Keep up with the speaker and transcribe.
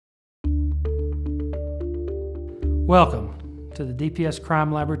Welcome to the DPS Crime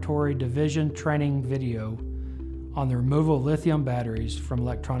Laboratory Division training video on the removal of lithium batteries from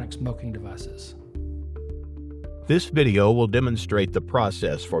electronic smoking devices. This video will demonstrate the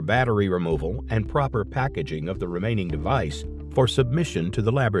process for battery removal and proper packaging of the remaining device for submission to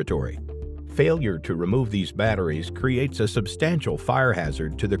the laboratory. Failure to remove these batteries creates a substantial fire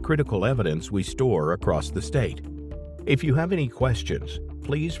hazard to the critical evidence we store across the state. If you have any questions,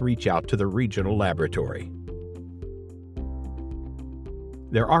 please reach out to the regional laboratory.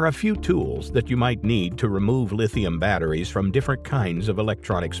 There are a few tools that you might need to remove lithium batteries from different kinds of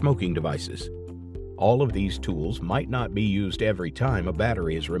electronic smoking devices. All of these tools might not be used every time a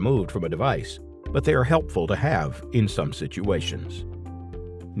battery is removed from a device, but they are helpful to have in some situations.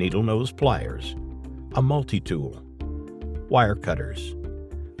 Needle nose pliers, a multi-tool, wire cutters,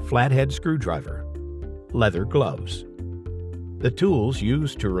 flathead screwdriver, leather gloves. The tools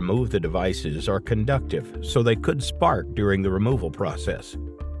used to remove the devices are conductive, so they could spark during the removal process.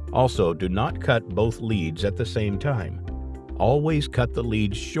 Also, do not cut both leads at the same time. Always cut the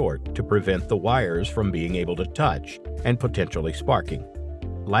leads short to prevent the wires from being able to touch and potentially sparking.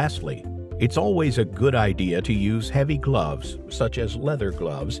 Lastly, it's always a good idea to use heavy gloves, such as leather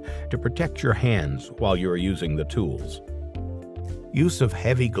gloves, to protect your hands while you are using the tools. Use of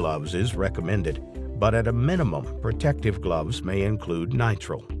heavy gloves is recommended, but at a minimum, protective gloves may include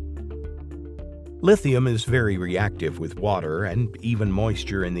nitrile. Lithium is very reactive with water and even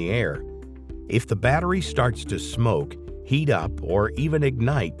moisture in the air. If the battery starts to smoke, heat up, or even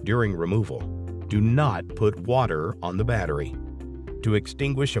ignite during removal, do not put water on the battery. To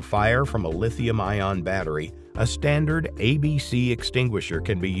extinguish a fire from a lithium-ion battery, a standard ABC extinguisher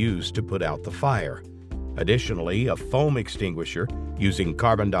can be used to put out the fire. Additionally, a foam extinguisher using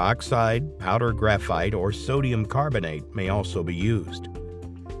carbon dioxide, powder graphite, or sodium carbonate may also be used.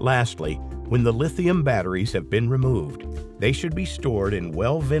 Lastly, when the lithium batteries have been removed, they should be stored in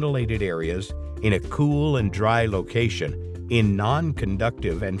well-ventilated areas in a cool and dry location in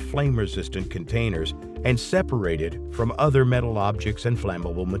non-conductive and flame-resistant containers and separated from other metal objects and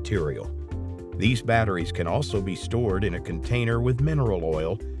flammable material. These batteries can also be stored in a container with mineral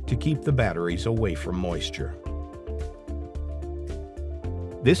oil to keep the batteries away from moisture.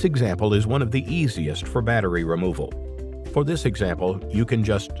 This example is one of the easiest for battery removal. For this example, you can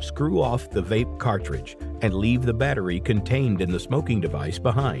just screw off the vape cartridge and leave the battery contained in the smoking device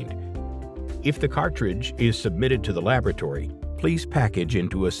behind. If the cartridge is submitted to the laboratory, please package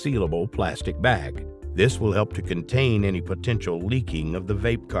into a sealable plastic bag. This will help to contain any potential leaking of the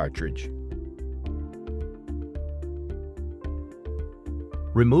vape cartridge.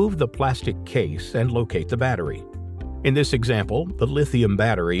 Remove the plastic case and locate the battery. In this example, the lithium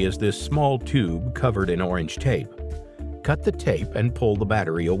battery is this small tube covered in orange tape. Cut the tape and pull the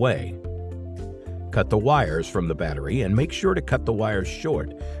battery away. Cut the wires from the battery and make sure to cut the wires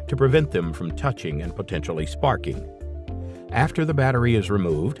short to prevent them from touching and potentially sparking. After the battery is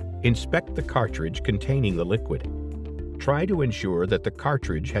removed, inspect the cartridge containing the liquid. Try to ensure that the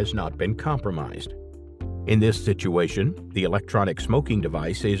cartridge has not been compromised. In this situation, the electronic smoking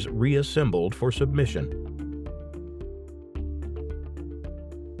device is reassembled for submission.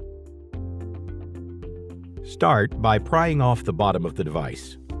 Start by prying off the bottom of the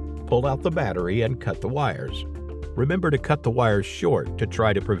device. Pull out the battery and cut the wires. Remember to cut the wires short to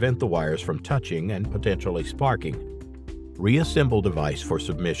try to prevent the wires from touching and potentially sparking. Reassemble device for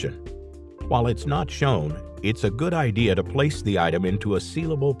submission. While it's not shown, it's a good idea to place the item into a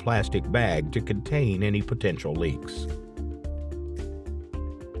sealable plastic bag to contain any potential leaks.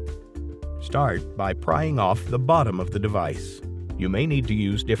 Start by prying off the bottom of the device. You may need to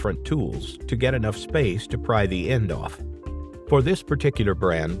use different tools to get enough space to pry the end off. For this particular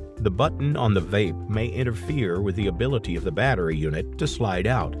brand, the button on the vape may interfere with the ability of the battery unit to slide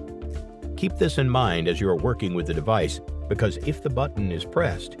out. Keep this in mind as you are working with the device, because if the button is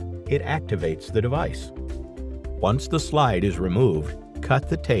pressed, it activates the device. Once the slide is removed, cut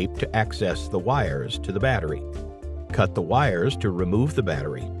the tape to access the wires to the battery. Cut the wires to remove the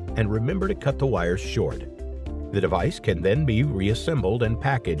battery, and remember to cut the wires short. The device can then be reassembled and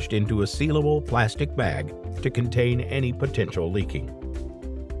packaged into a sealable plastic bag to contain any potential leaking.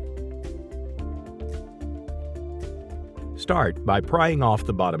 Start by prying off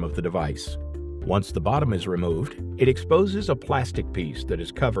the bottom of the device. Once the bottom is removed, it exposes a plastic piece that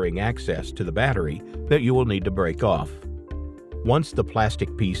is covering access to the battery that you will need to break off. Once the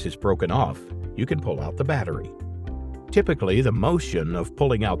plastic piece is broken off, you can pull out the battery. Typically, the motion of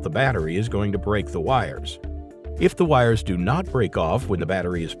pulling out the battery is going to break the wires. If the wires do not break off when the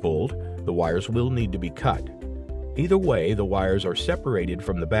battery is pulled, the wires will need to be cut. Either way, the wires are separated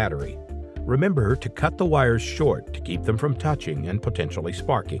from the battery. Remember to cut the wires short to keep them from touching and potentially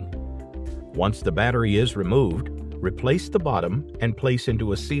sparking. Once the battery is removed, replace the bottom and place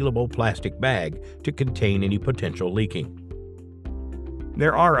into a sealable plastic bag to contain any potential leaking.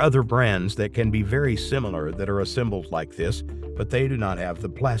 There are other brands that can be very similar that are assembled like this, but they do not have the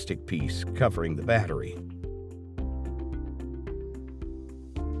plastic piece covering the battery.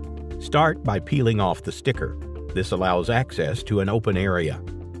 Start by peeling off the sticker. This allows access to an open area.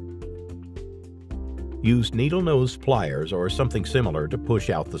 Use needle nose pliers or something similar to push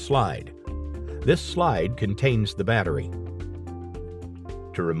out the slide. This slide contains the battery.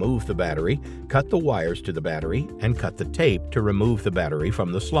 To remove the battery, cut the wires to the battery and cut the tape to remove the battery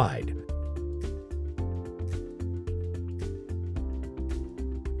from the slide.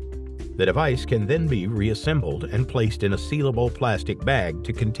 The device can then be reassembled and placed in a sealable plastic bag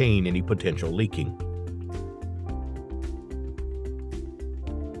to contain any potential leaking.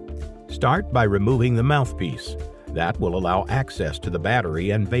 Start by removing the mouthpiece. That will allow access to the battery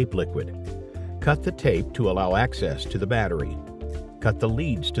and vape liquid. Cut the tape to allow access to the battery. Cut the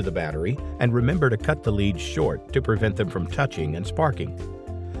leads to the battery and remember to cut the leads short to prevent them from touching and sparking.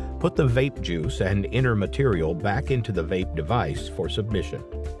 Put the vape juice and inner material back into the vape device for submission.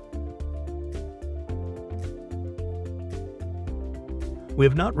 We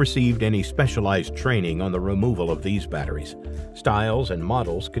have not received any specialized training on the removal of these batteries. Styles and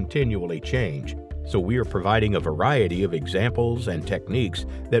models continually change, so we are providing a variety of examples and techniques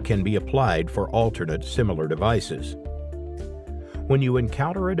that can be applied for alternate similar devices. When you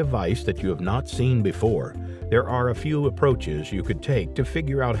encounter a device that you have not seen before, there are a few approaches you could take to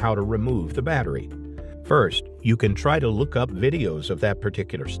figure out how to remove the battery. First, you can try to look up videos of that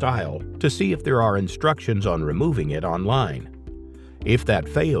particular style to see if there are instructions on removing it online. If that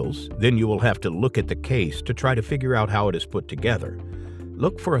fails, then you will have to look at the case to try to figure out how it is put together.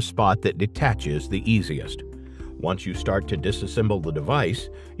 Look for a spot that detaches the easiest. Once you start to disassemble the device,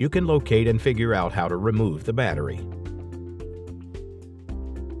 you can locate and figure out how to remove the battery.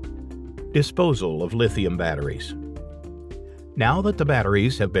 Disposal of lithium batteries. Now that the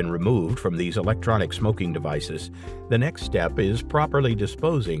batteries have been removed from these electronic smoking devices, the next step is properly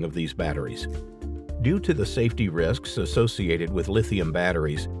disposing of these batteries. Due to the safety risks associated with lithium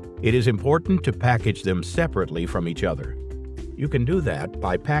batteries, it is important to package them separately from each other. You can do that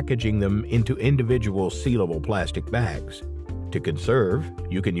by packaging them into individual sealable plastic bags. To conserve,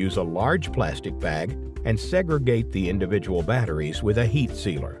 you can use a large plastic bag and segregate the individual batteries with a heat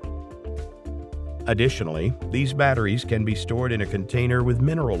sealer. Additionally, these batteries can be stored in a container with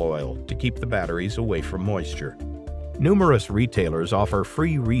mineral oil to keep the batteries away from moisture. Numerous retailers offer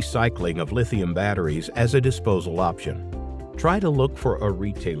free recycling of lithium batteries as a disposal option. Try to look for a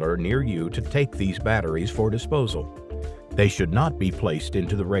retailer near you to take these batteries for disposal. They should not be placed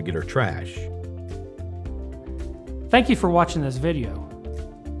into the regular trash. Thank you for watching this video.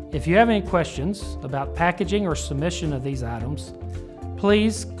 If you have any questions about packaging or submission of these items,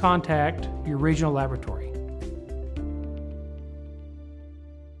 please contact your regional laboratory.